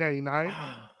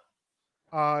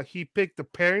 1999. He picked The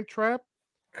Parent Trap.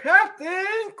 Captain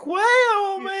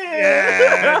Quail, man.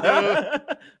 Yeah,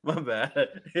 dude. My bad.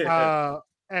 Uh,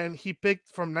 and he picked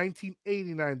from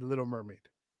 1989 The Little Mermaid,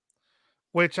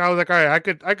 which I was like, all right,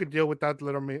 I could deal with that. The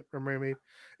Little Mermaid.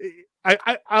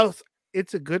 I was.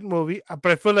 It's a good movie,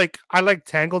 but I feel like I like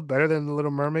Tangled better than The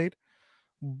Little Mermaid.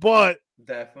 But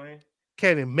Definitely.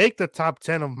 can it make the top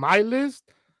 10 of my list?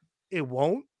 It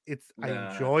won't. I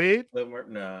Nah. enjoy it.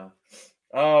 Nah.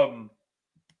 Um,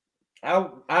 I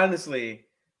honestly,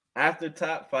 after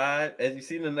top five, as you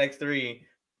see in the next three,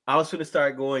 I was gonna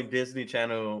start going Disney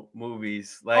Channel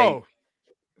movies, like Oh,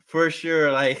 for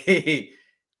sure. Like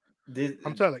Dis-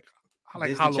 I'm telling like I like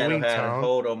Disney Channel Halloween had a Town.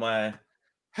 hold on my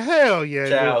Hell yeah,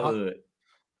 dude. childhood.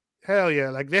 Hell yeah.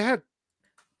 Like The they had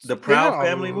Proud a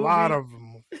Family lot movie, of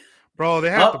them. Bro, they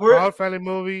had the Upward, Proud Family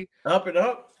movie, Up and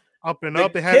Up, Up and the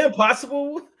Up. They had Kim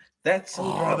Possible. That's so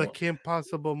the drama. Kim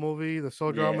Possible movie, the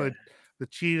Soul Yeah, Drama, the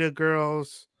Cheetah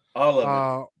Girls. all of it.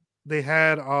 Uh they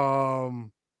had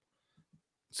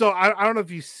so I don't know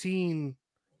if you've seen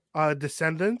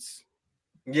Descendants.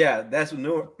 Yeah, that's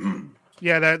newer.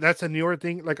 Yeah, that's a newer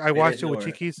thing. Like I It is watched it with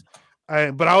newer. Chikis,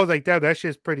 but I was like, that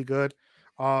shit's pretty good.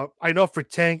 I know for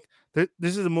Tank, this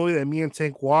is a movie that me and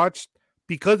Tank watched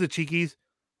because of Chikis,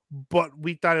 but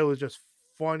we thought it was just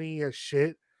funny as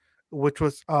shit. Which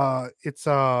was it's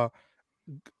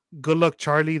Good Luck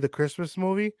Charlie, the Christmas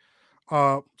movie.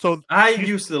 So I she's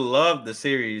used to love the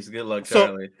series Good Luck so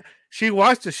Charlie. she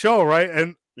watched the show, right?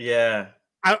 And Yeah,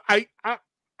 I I I,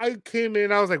 I came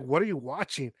in, I was like, "What are you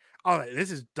watching?" I was like,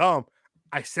 "This is dumb."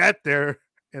 I sat there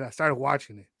and I started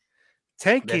watching it.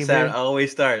 Tank that's came how it in.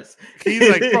 always starts. He's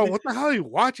like, "Bro, what the hell are you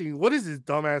watching? What is this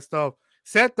dumbass stuff?"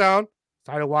 Sat down,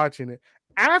 started watching it.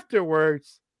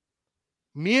 Afterwards,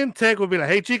 me and Tank would be like,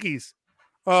 "Hey, Chickies,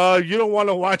 you don't want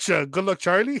to watch Good Luck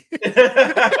Charlie?"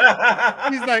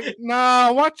 He's like,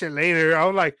 "Nah, watch it later." I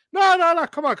was like, "No, no, no,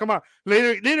 come on, come on.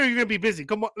 Later, you're gonna be busy.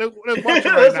 Come on, let's watch it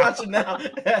right Let's now." watch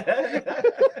it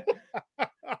now.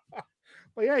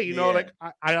 But yeah, Yeah, like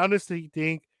I honestly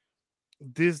think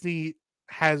Disney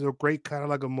has a great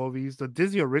catalog of movies. The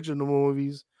Disney original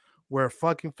movies were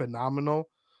fucking phenomenal.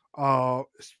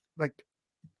 Like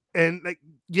and like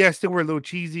yes, they were a little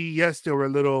cheesy. Yes, they were a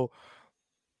little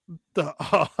the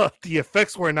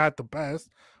effects were not the best,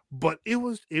 but it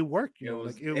worked.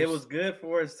 Like it was good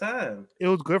for its time. it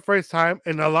was good for its time,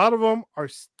 and a lot of them are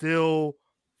still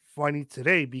funny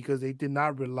today because they did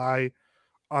not rely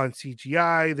on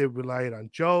CGI. They relied on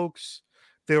jokes.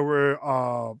 There were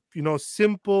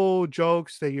simple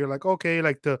jokes that you're like, okay,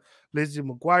 like the Lizzie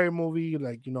McGuire movie,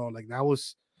 like like that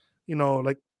was,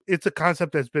 like it's a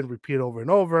concept that's been repeated over and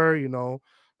over.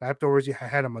 Afterwards you had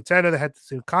Hannah Montana that had the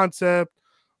same concept.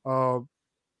 Uh,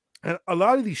 and a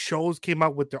lot of these shows came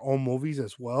out with their own movies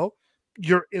as well.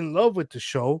 You're in love with the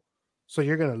show, so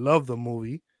you're gonna love the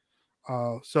movie.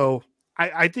 So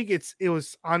I think it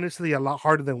was honestly a lot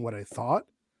harder than what I thought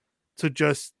to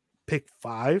just pick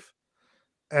five.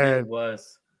 It And,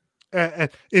 was. and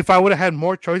if I would have had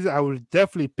more choices, I would have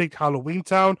definitely picked Halloween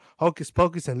Town, Hocus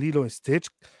Pocus, and Lilo and Stitch.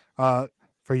 Uh,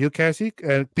 for you, Cassie,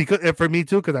 and for me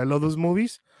too, because I love those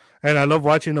movies and I love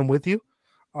watching them with you.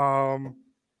 Um,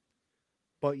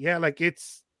 but yeah, like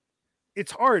it's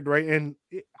hard, right? And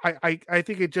I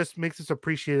think it just makes us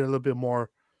appreciate it a little bit more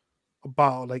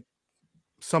about like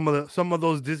some of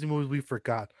those Disney movies we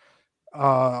forgot.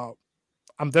 Uh,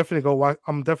 I'm definitely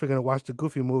gonna watch the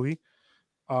Goofy movie.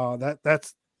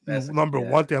 That's That's number yeah.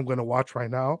 one thing I'm gonna watch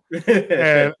right now.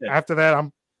 And after that,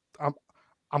 I'm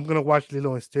I'm gonna watch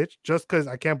Lilo and Stitch just because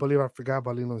I can't believe I forgot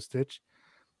about Lilo and Stitch.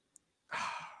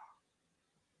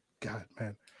 God,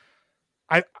 man,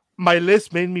 I my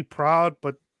list made me proud,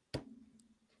 but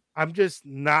I'm just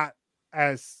not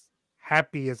as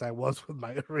happy as I was with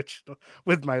my original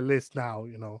with my list now.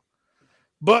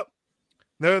 But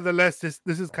nevertheless, this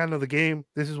is kind of the game.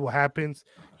 This is what happens.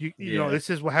 Yeah. This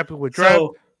is what happened with draft.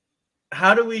 So,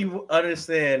 how do we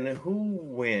understand who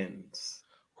wins?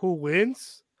 Who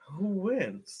wins? Who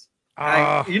wins?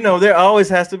 Uh There always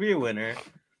has to be a winner,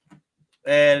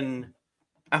 and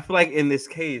I feel like in this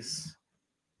case,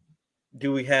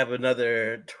 do we have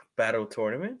another battle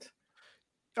tournament?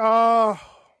 uh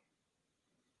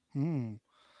hmm.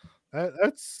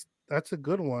 That's a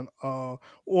good one.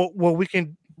 Well, we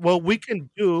can. what we can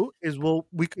do is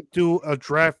we could do a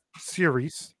draft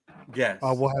series. Yes.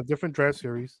 We'll have different draft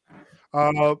series,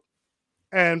 uh,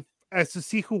 and as to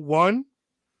see who won,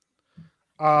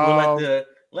 We'll let um,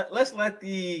 let's let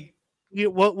the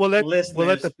we'll let the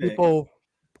listeners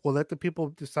pick. people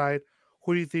decide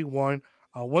who do you think won.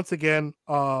 Once again,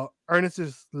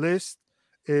 Ernest's list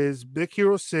is Big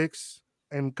Hero 6,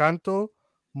 Encanto,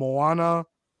 Moana,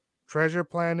 Treasure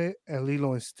Planet, and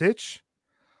Lilo and Stitch.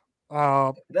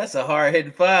 Uh, That's a hard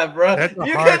hitting five, bro. that's a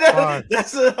You hard can. five.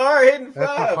 That's a hard hitting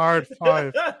That's a five.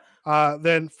 hard five.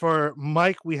 Then for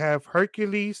Mike, we have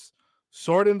Hercules,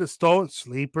 Sword in the Stone,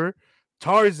 Sleeper,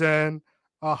 Tarzan,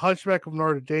 Hunchback of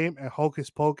Notre Dame, and Hocus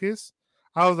Pocus.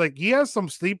 I was like, he has some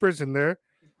sleepers in there.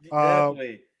 Uh,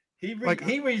 Definitely. like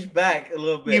He reached back a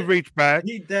little he bit. reached back.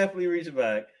 He definitely reached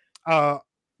back.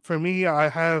 For me, I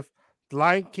have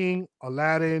Lion King,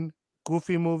 Aladdin,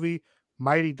 Goofy Movie,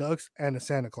 Mighty Ducks, and the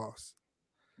Santa Claus.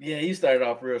 Yeah, you started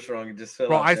off real strong and just fell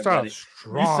Bro, off I there, started buddy. You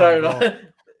strong, started bro. off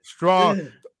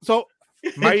Strong. So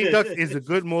Mighty Ducks is a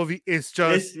good movie. It's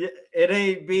just it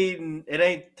ain't beating it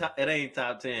ain't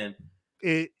top 10.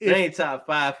 It ain't top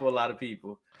 5 for a lot of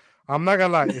people. I'm not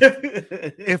gonna lie.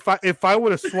 If I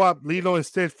would have swapped Lilo and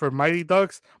Stitch for Mighty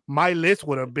Ducks, my list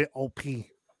would have been OP.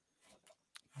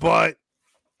 But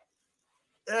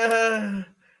I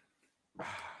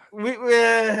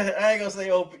ain't gonna say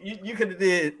OP. You could have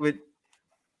did with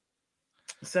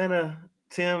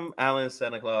Tim Allen's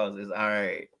Santa Claus is all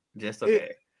right, just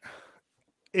okay.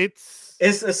 It's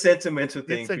a sentimental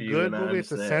thing. It's a for you, good and movie.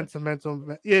 It's a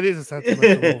sentimental. It is a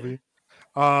sentimental movie.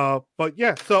 But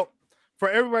yeah. So for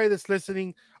everybody that's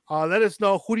listening, let us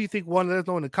know who do you think won. Let us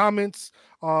know in the comments.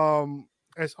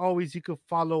 As always, you can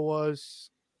follow us.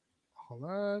 Hold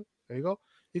on. There you go.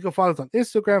 You can follow us on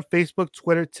Instagram, Facebook,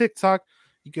 Twitter, TikTok.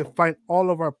 You can find all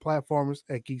of our platforms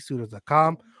at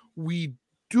geekstudios.com. We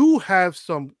do have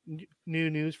some new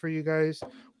news for you guys.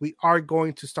 We are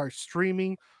going to start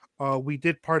streaming. We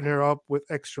did partner up with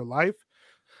Extra Life.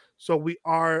 So we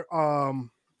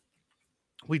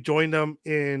joined them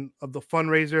in the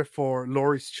fundraiser for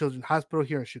Lurie's Children's Hospital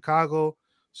here in Chicago.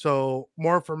 So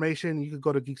more information, you can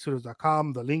go to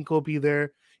geekstudios.com. The link will be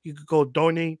there. You could go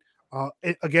donate.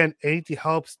 Again, anything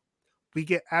helps. We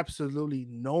get absolutely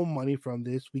no money from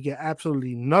this. We get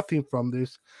absolutely nothing from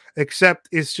this, except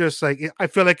it's just like I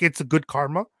feel like it's a good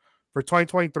karma for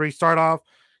 2023. Start off,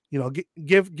 give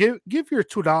your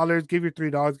 $2, give your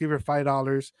 $3, give your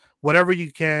 $5, whatever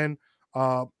you can.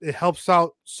 It helps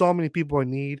out so many people in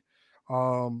need.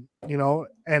 And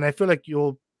I feel like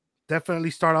you'll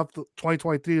definitely start off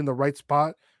 2023 in the right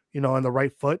spot, in the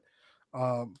right foot.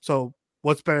 So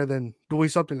what's better than doing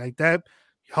something like that,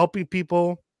 helping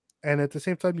people, and at the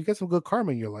same time you get some good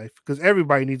karma in your life, because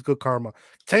everybody needs good karma.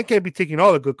 Tank can't be taking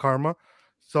all the good karma.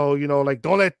 So like,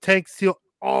 don't let Tank steal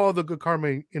all the good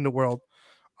karma in the world.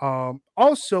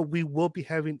 Also, we will be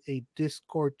having a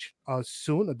Discord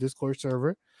soon, a Discord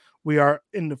server. We are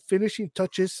in the finishing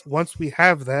touches. Once we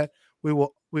have that, we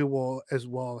will as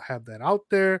well have that out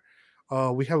there.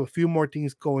 We have a few more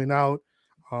things going out.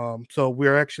 So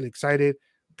we're actually excited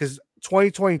because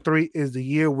 2023 is the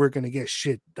year we're gonna get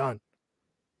shit done.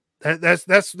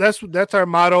 That's our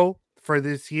motto for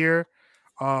this year.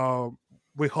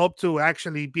 We hope to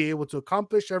actually be able to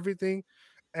accomplish everything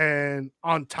and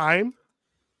on time.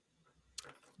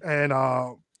 And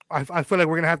I feel like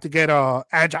we're gonna have to get a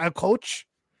agile coach,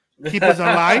 keep us in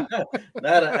line.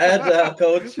 Not an agile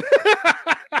coach.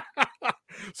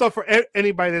 So for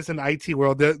anybody that's in the IT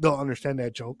world, they'll understand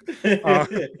that joke.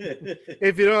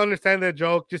 If you don't understand that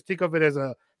joke, just think of it as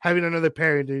having another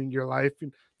parent in your life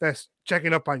that's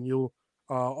checking up on you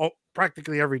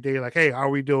practically every day. Like, hey, how are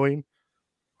we doing?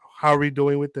 How are we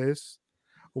doing with this?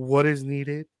 What is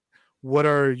needed? What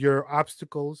are your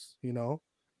obstacles?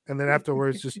 And then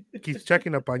afterwards, just keeps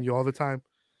checking up on you all the time.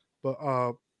 But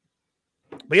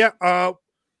yeah,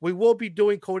 we will be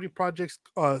doing coding projects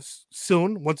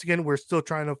soon. Once again, we're still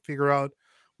trying to figure out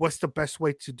what's the best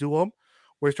way to do them.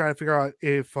 We're trying to figure out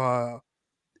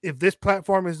if this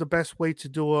platform is the best way to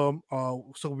do them.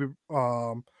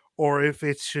 Or if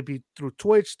it should be through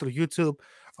Twitch, through YouTube.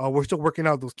 We're still working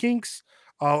out those kinks.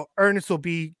 Ernest will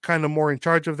be kind of more in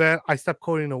charge of that. I stopped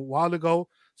coding a while ago,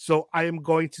 so I am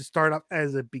going to start up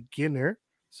as a beginner.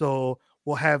 So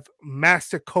we'll have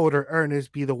Master Coder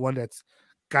Ernest be the one that's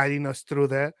guiding us through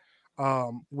that.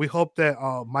 We hope that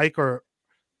Mike or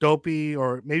Dopey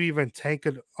or maybe even Tank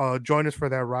could join us for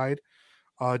that ride.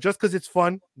 Just because it's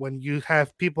fun when you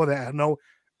have people that know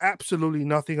absolutely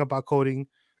nothing about coding,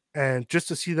 and just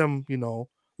to see them,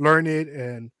 learn it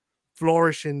and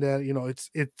flourish in that,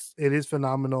 it is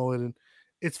phenomenal and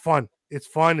it's fun. it's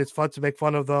fun. It's fun to make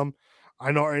fun of them.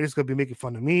 I know Ernest is gonna be making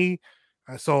fun of me,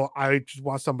 so I just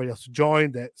want somebody else to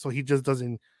join that, so he just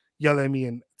doesn't yell at me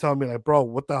and tell me like, bro,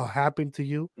 what the hell happened to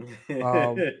you?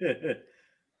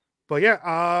 But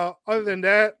yeah, other than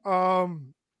that,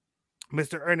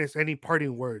 Mr. Ernest, any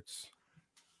parting words?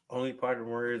 Only parting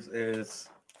words is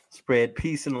spread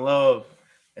peace and love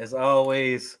as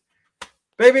always.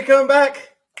 Baby, come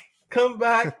back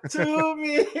to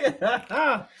me.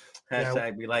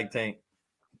 Hashtag be like Tank.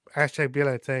 Hashtag be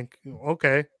like Tank.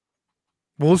 Okay,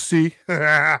 we'll see. But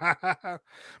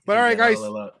all right, guys.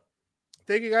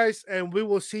 Thank you, guys, and we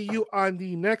will see you on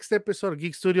the next episode of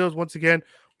Geek Studios. Once again,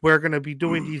 we're gonna be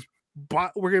doing these.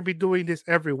 We're gonna be doing this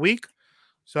every week.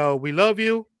 So we love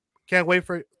you. Can't wait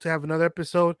to have another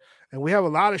episode, and we have a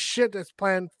lot of shit that's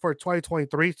planned for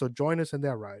 2023. So join us in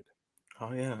that ride.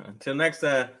 Oh yeah! Until next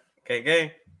time,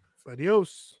 KK.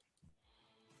 Adios.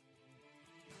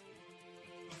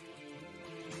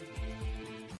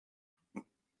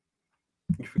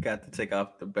 You forgot to take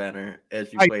off the banner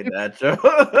as you played that show.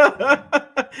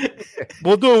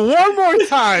 We'll do it one more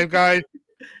time, guys.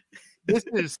 This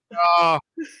is there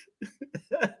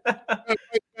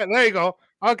you go.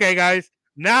 Okay, guys.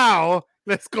 Now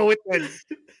let's go with the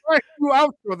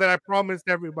outro that I promised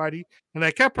everybody, and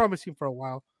I kept promising for a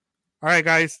while. All right,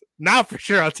 guys. Now for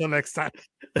sure. Until next time.